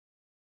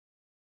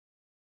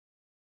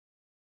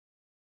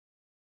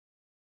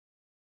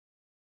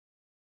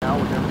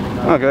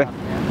Okay.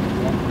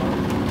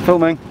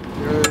 Filming.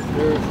 They're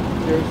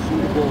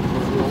suitable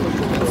for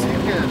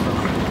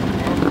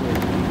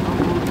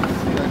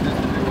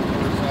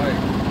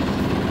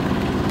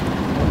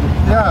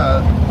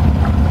yeah.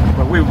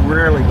 But we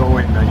rarely go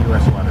in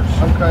U.S. waters.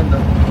 I'm kind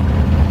of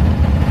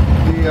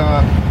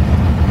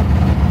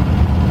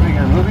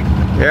Movie?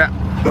 Yeah.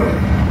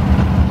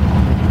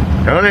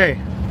 Tony.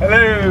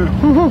 Hello.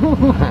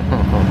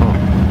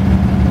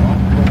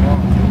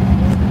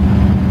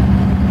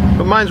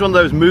 But mine's one of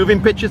those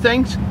moving picture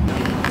things.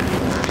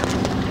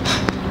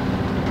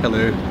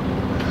 Hello.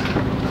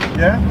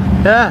 Yeah?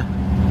 Yeah.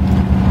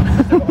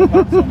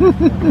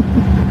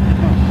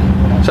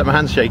 Except my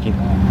hand's shaking.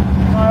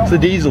 It's the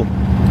diesel.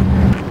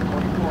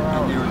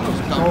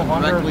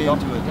 Directly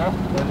into it.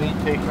 Then he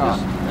takes off.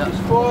 There's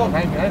 4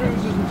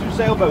 cruisers and 2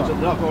 sailboats at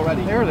the dock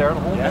already. They're there the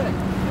whole day.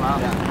 Wow.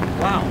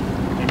 Yeah. Wow.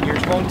 And your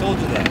phone told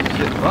you that.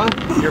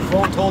 What? Your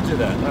phone told you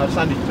that.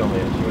 Sandy told me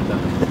it. She was down.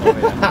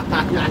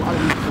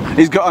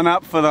 He's got an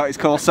app for that. It's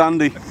called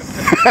Sandy. How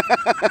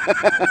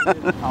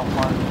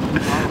far?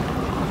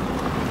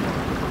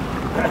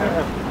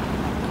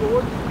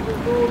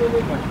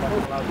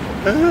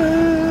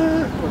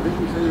 Did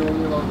you say you're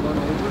only allowed one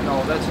over?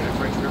 No, that's in a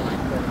French river.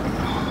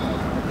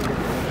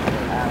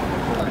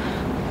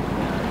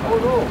 Oh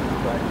no.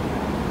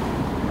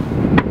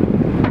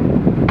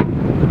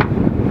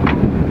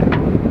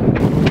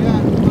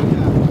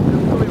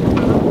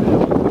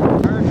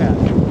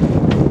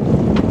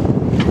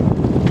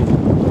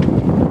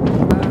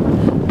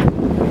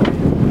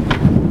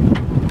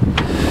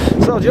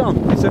 So John,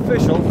 it's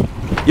official.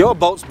 Your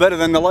boat's better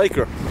than the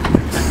Laker.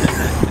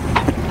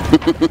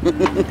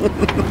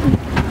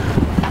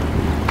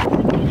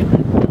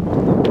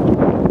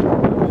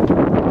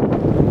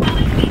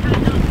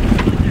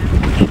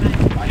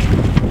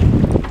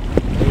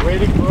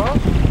 Waiting for us?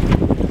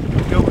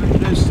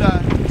 There's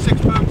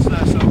 6 boats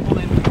there, so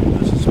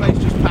there's a space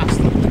just past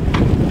them.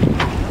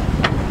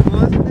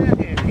 Well, isn't that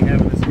handy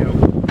having this go?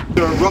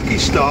 After a rocky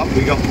start,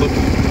 we got lucky.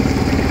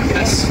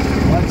 Yes.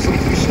 Like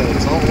something said,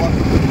 it's all luck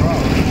of the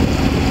road.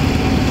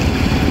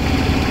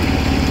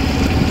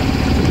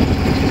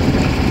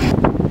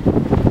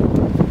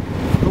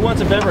 Who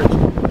wants a beverage?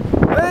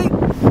 Hey!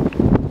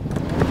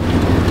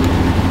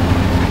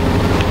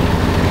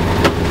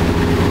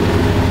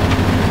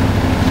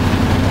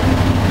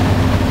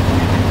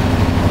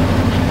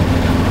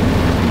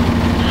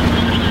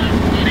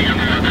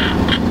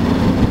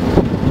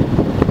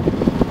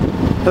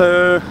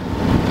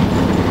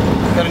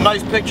 Got a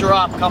nice picture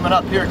op coming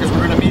up here because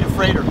we're going to meet a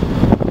freighter.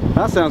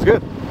 That sounds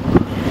good.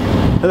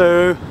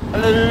 Hello.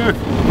 Hello. Is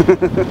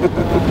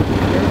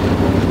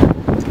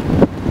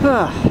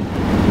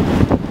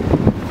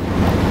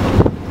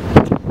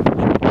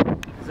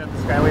that the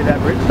Skyway, that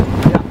bridge?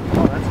 Yeah.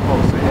 Oh, that's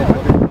close. Yeah.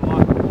 Okay, come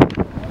on.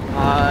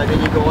 Then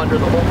you go under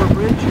the Homer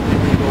Bridge, and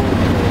then you go.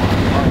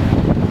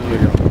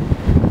 Here you go.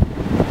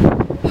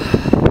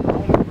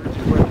 Homer Bridge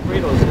is where the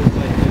Kratos is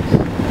like this.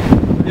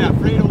 Yeah,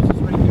 Fredo's is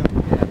right here.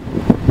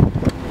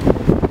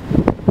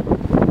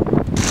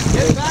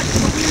 Get back to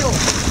the wheel.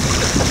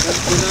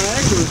 The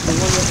Niagara is the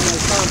one that I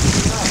found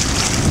out.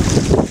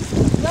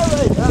 Yeah,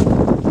 right.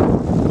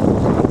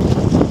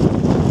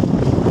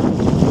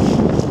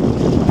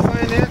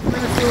 Find that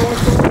minister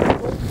also.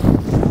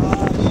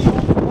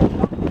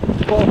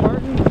 Paul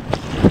Martin.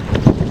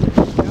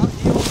 Yeah,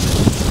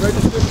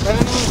 registered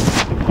panel.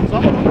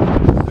 Some of them.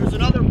 There's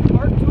another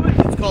part to it.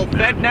 It's called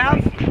bed nav.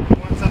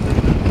 Want something?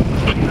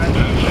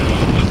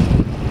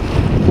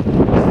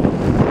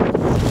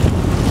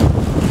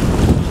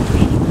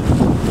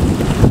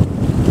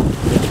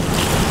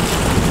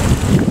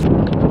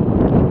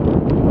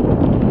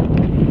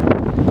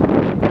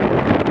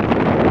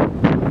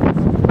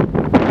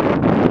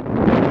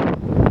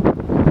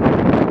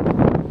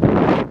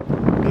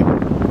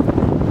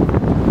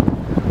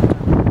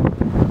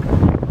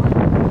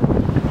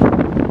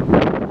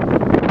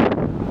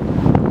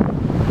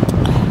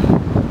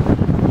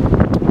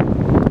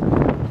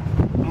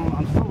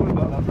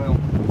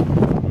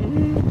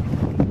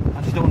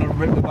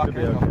 Should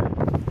be okay.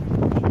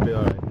 Should be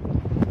alright.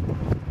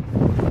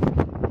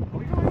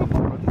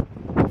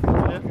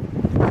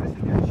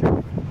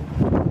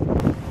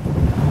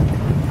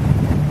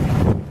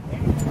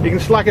 You can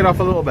slack it off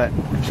a little bit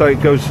so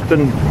it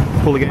doesn't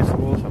pull against the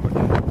wall so much.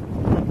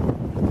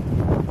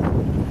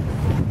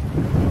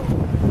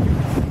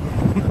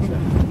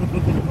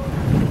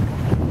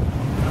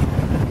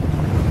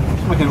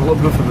 It's making it look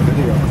good for the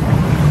video.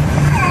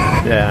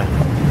 Yeah,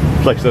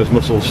 flex those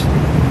muscles.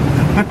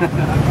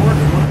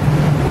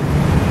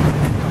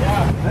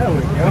 Yeah, there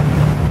we go.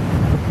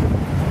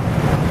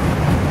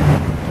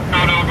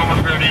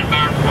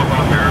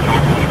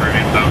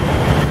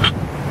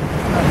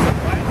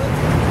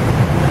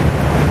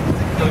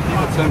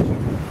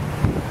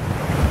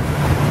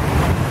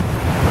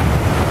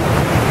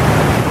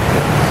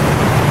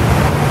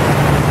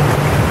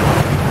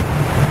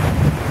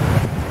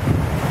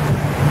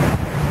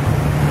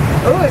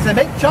 Oh, it's a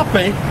bit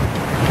choppy.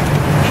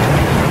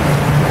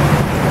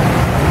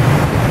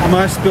 I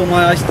might spill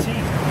my iced tea.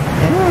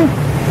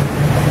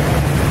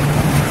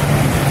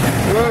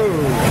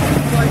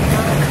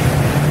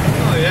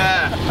 Oh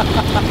yeah.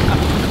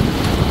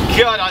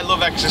 God, I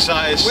love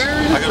exercise.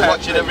 Where is I can that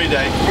watch it every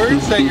day. Where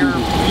is that your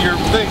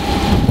thing?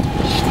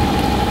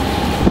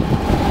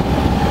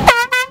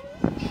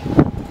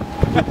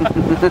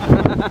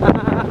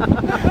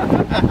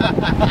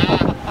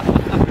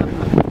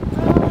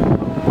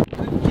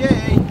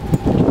 Yay.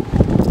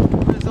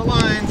 There's the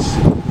lines.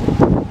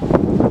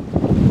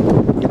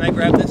 Can I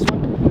grab this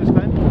one this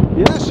time?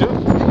 Yeah, sure.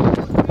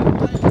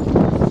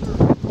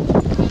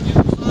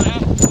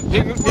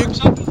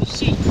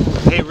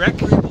 Hey Rick,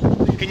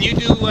 can you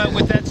do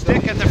with that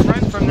stick at the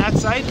front from that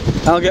side?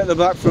 I'll get the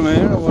back from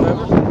here or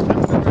whatever.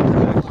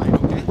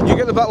 You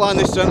get the back line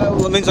this time,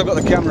 that means I've got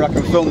the camera, I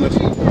can film this.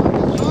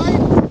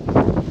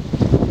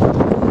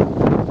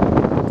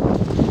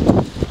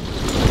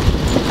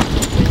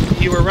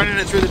 You were running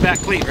it through the back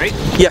cleat, right?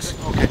 Yes.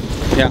 Okay.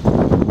 Yeah.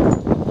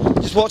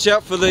 Just watch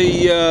out for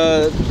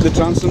the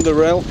transom, the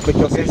rail,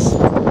 because it's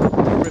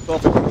rip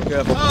off if you're not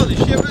careful. Oh, the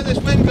shit, where this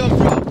wind come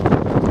from?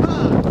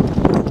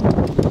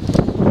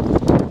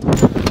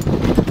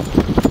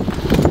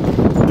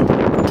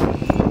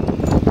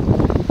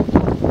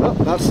 Oh,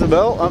 that's the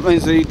bell. That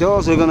means the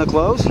doors are going to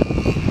close.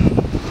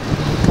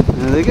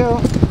 There they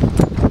go.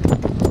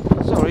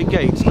 Sorry,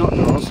 gates, not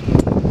doors.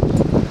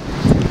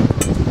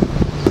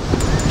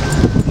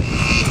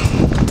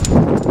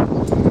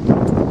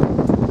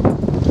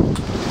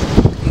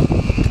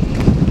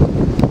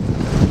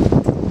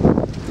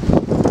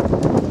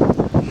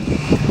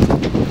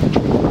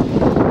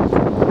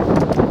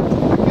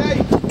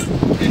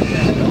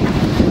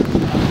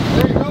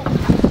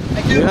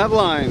 You have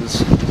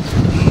lines.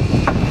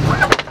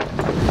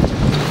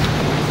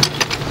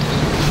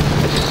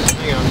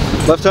 Hang on.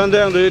 Left hand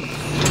down, dude.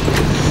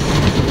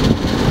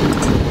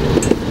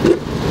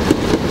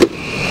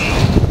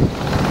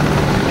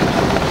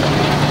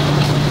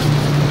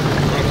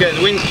 Okay,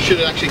 the wind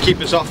should actually keep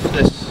us off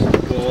this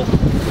wall.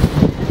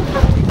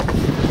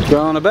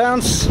 Go on a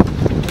bounce.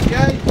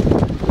 Okay.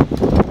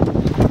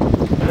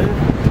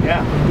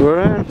 Yeah.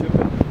 We're in.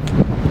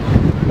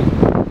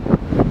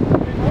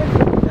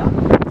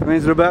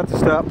 Means they're about to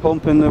start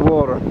pumping the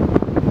water. In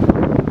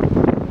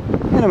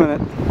a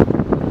minute.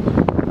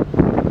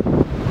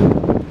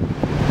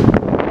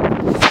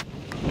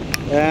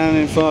 And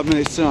in 5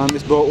 minutes time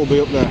this boat will be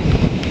up there.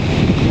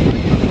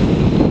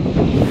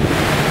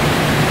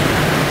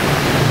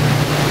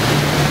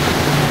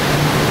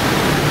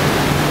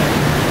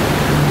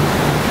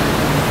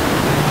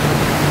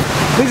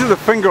 These are the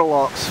finger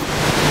locks.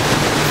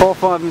 4,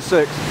 5 and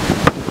 6.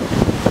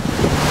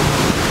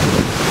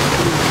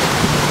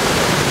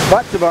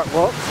 Back-to-back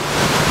locks.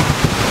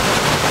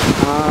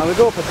 They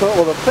go up a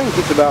total of, I think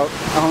it's about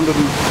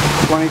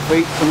 120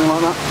 feet, something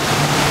like that.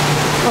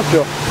 Not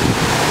sure.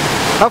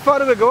 How far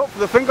do we go up for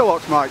the finger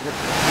locks, Mike?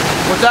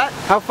 What's that?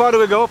 How far do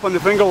we go up on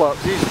the finger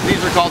locks?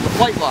 These are called the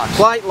flight locks.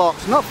 Flight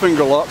locks, not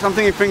finger locks. I'm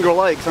thinking finger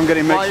lakes. I'm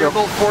getting Well, mixed you're up.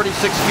 about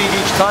 46 feet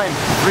each time,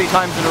 3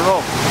 times in a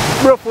row.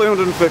 Roughly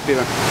 150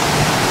 then.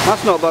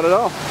 That's not bad at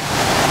all.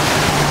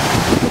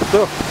 Good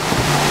stuff.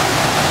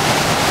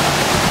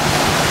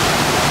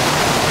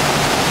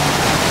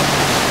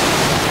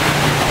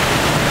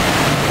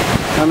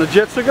 And the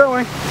jets are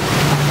going.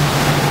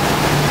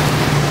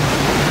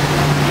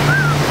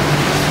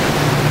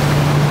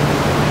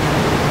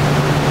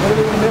 Put it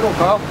in the middle,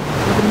 Carl. Put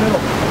it in the middle.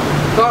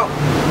 Carl.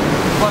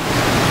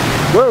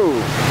 Whoa!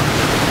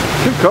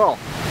 Good call.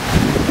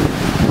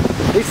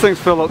 These things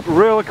fill up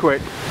really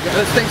quick. Yeah,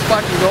 this thing's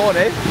fucking going,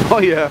 eh? Oh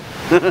yeah.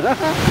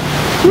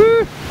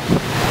 Woo.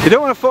 You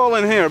don't want to fall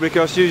in here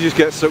because you just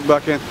get sucked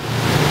back in.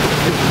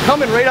 It's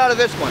coming right out of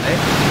this one, eh?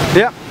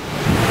 Yeah.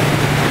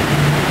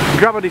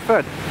 Gravity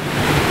fed.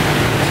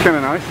 It's kind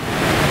of nice.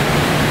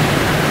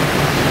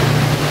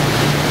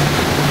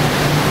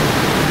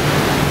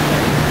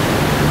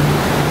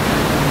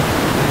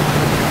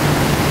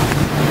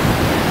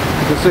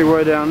 You can see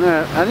way down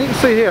there, and you can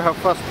see here how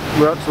fast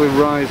we're actually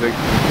rising.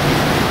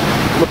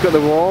 Look at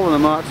the wall and the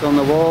marks on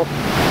the wall,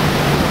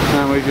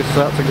 and we just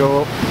start to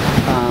go up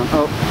and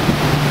up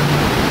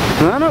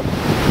and up.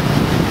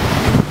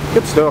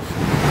 Good stuff.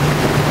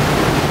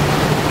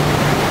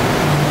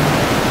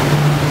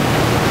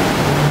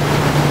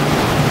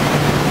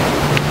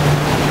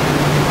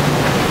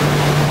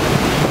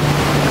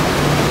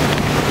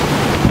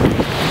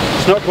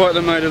 It's not quite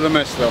the Maid of the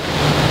Mist though.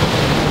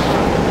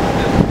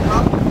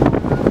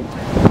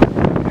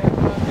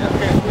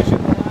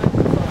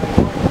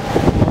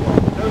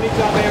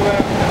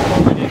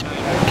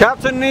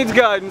 Captain needs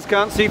guidance,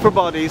 can't see for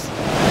bodies.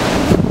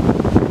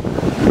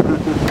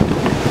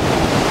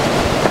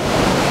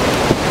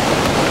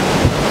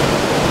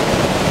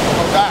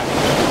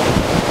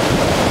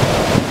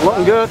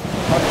 Looking good.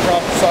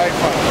 Drop the side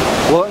front.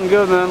 Looking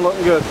good, man,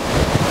 looking good.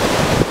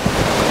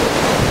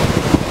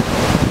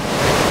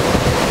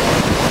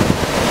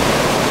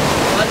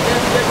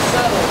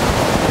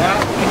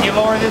 Yeah. Can you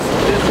lower this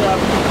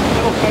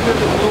little fender, the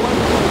blue one?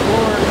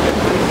 Lower it,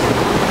 please.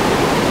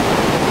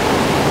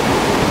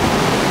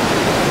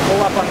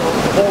 Pull up on the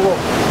whole rope.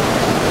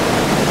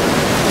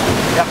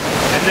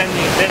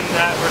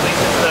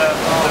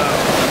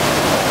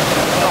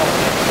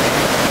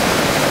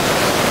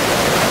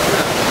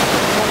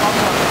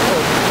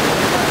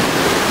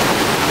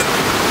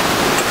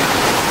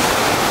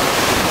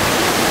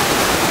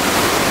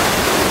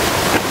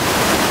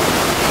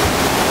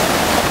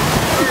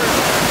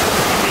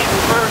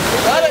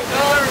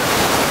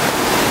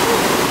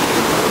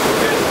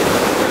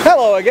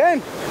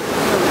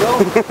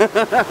 get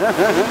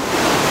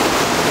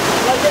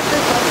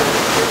this one?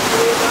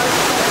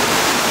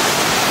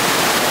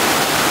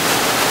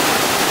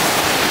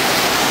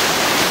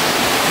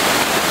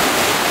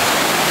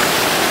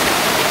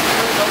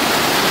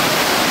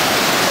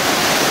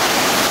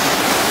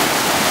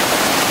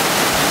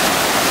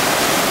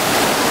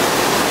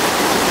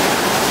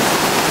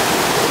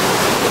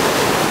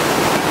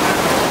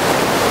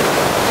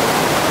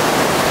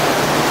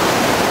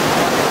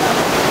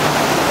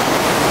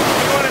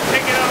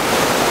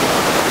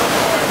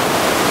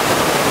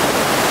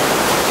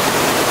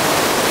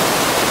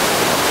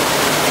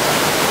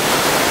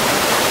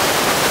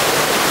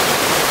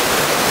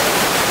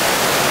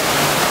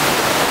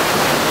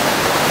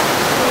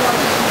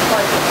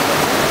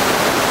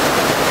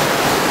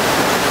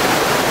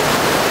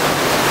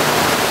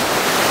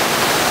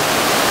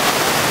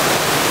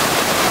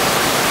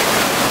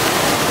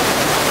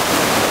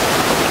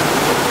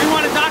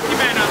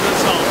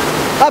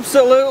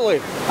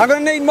 Absolutely. I'm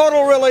going to need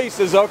model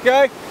releases,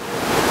 okay?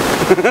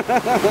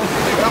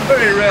 I'm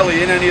very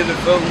rarely in any of the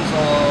films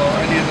or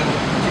any of the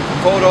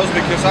photos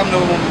because I'm the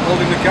one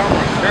holding the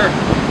camera. Sure.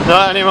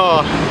 Not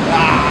anymore.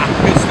 Ah,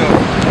 good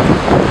stuff.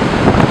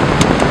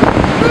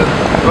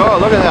 Oh,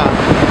 look at that.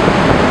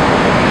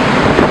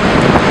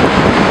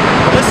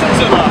 Listen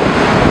to that.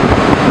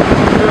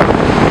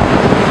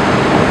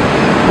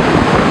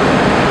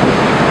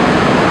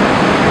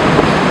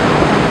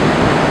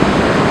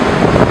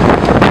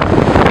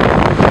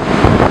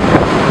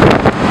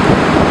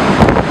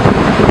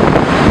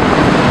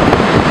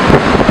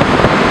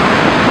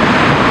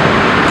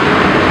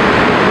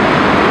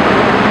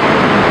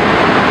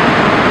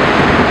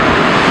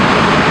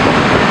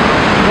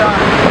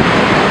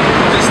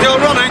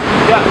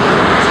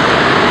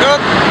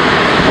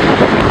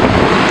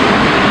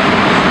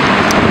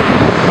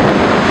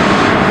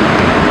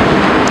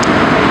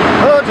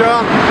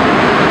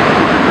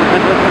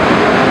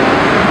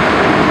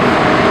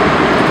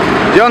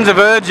 John's a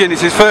virgin,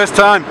 it's his first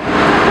time.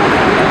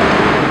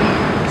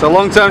 It's a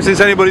long time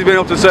since anybody's been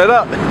able to say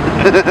that.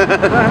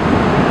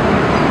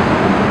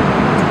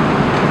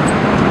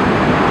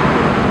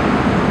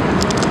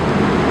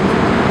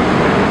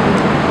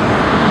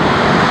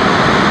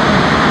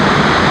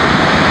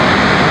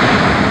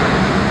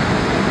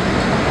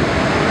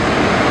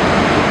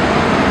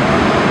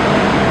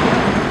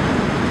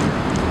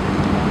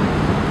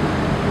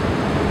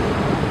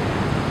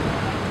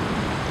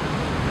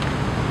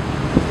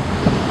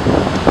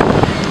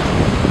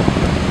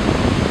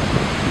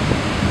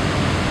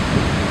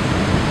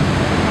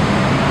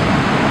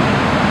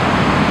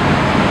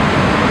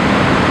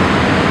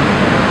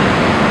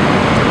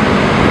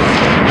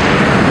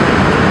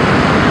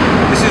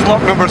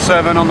 Lock number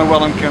 7 on the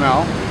Welland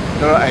Canal.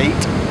 There are 8.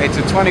 It's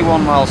a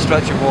 21-mile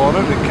stretch of water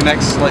that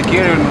connects Lake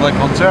Erie and Lake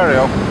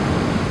Ontario.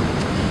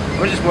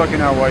 We're just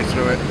working our way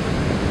through it.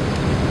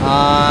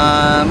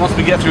 And once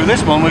we get through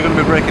this one, we're going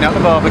to be breaking out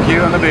the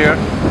barbecue and the beer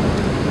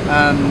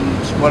and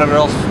whatever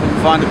else we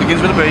can find that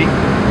begins with a B.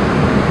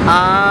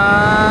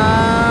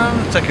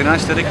 And take a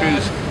nice steady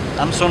cruise.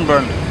 I'm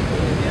sunburned.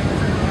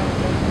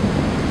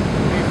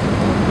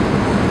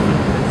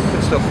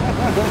 Good stuff.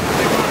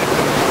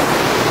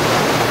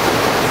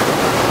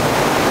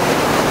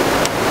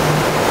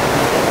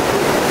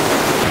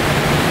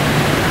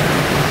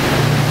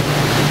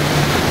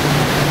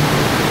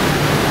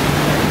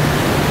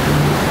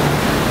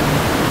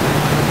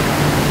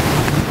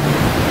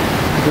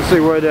 You can see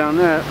way down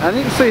there, and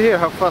you can see here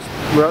how fast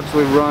we're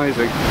actually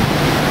rising.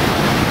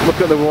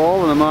 Look at the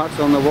wall and the marks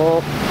on the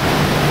wall,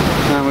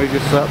 and we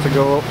just start to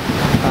go up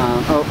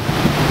and up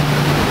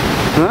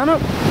and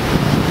up.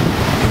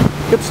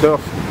 Good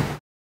stuff.